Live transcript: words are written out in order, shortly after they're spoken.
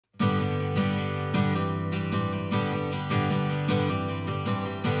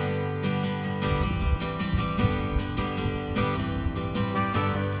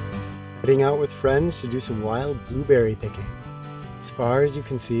heading out with friends to do some wild blueberry picking. As far as you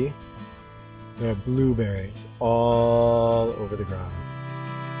can see, there are blueberries all over the ground.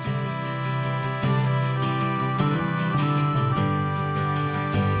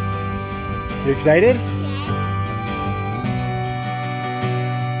 You excited?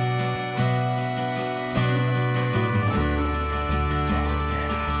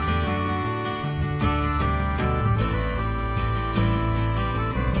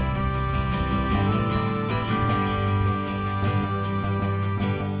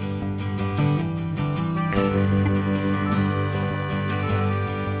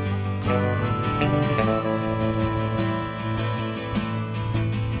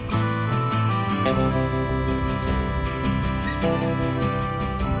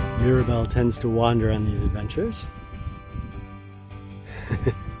 Mirabelle tends to wander on these adventures.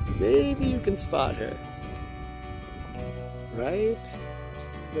 Maybe you can spot her. Right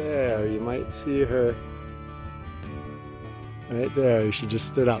there, you might see her. Right there, she just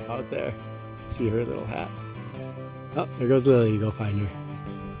stood up out there. See her little hat. Oh, there goes Lily, go find her.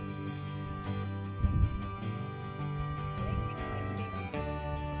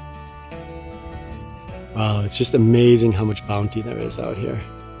 Wow, it's just amazing how much bounty there is out here.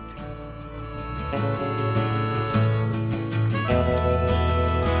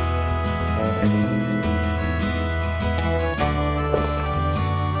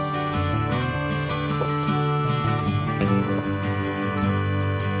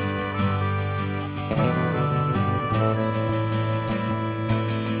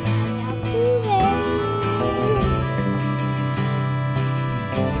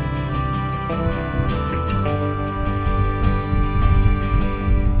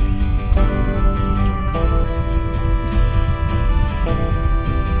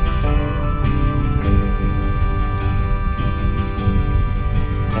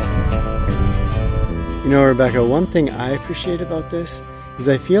 You know, Rebecca, one thing I appreciate about this is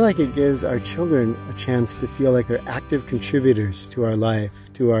I feel like it gives our children a chance to feel like they're active contributors to our life,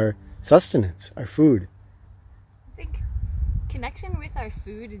 to our sustenance, our food. I think connection with our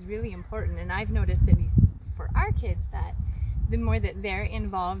food is really important, and I've noticed, at least for our kids, that the more that they're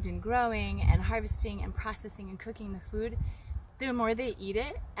involved in growing and harvesting and processing and cooking the food, the more they eat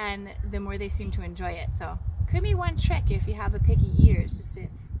it and the more they seem to enjoy it. So could be one trick if you have a picky ear, is just to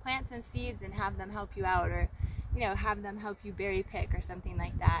plant some seeds and have them help you out, or have them help you berry pick or something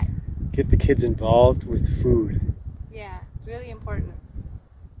like that. Get the kids involved with food. Yeah, it's really important.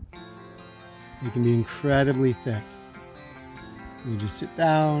 It can be incredibly thick. You just sit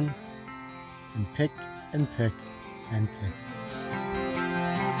down and pick and pick and pick.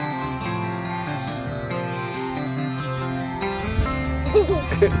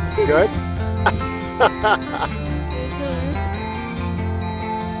 Good?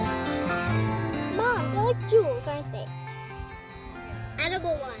 Jewels, aren't they?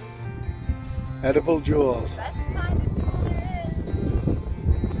 Edible ones. Edible jewels. Best kind of jewel there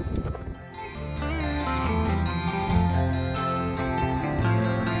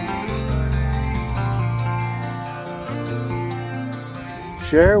is.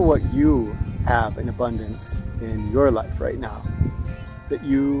 Share what you have in abundance in your life right now, that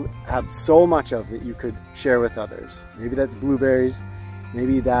you have so much of that you could share with others. Maybe that's blueberries.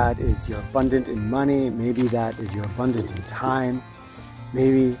 Maybe that is you're abundant in money. Maybe that is you're abundant in time.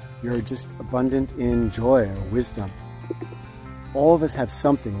 Maybe you're just abundant in joy or wisdom. All of us have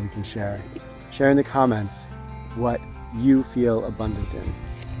something we can share. Share in the comments what you feel abundant in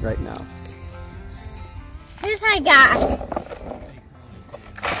right now. Here's my guy.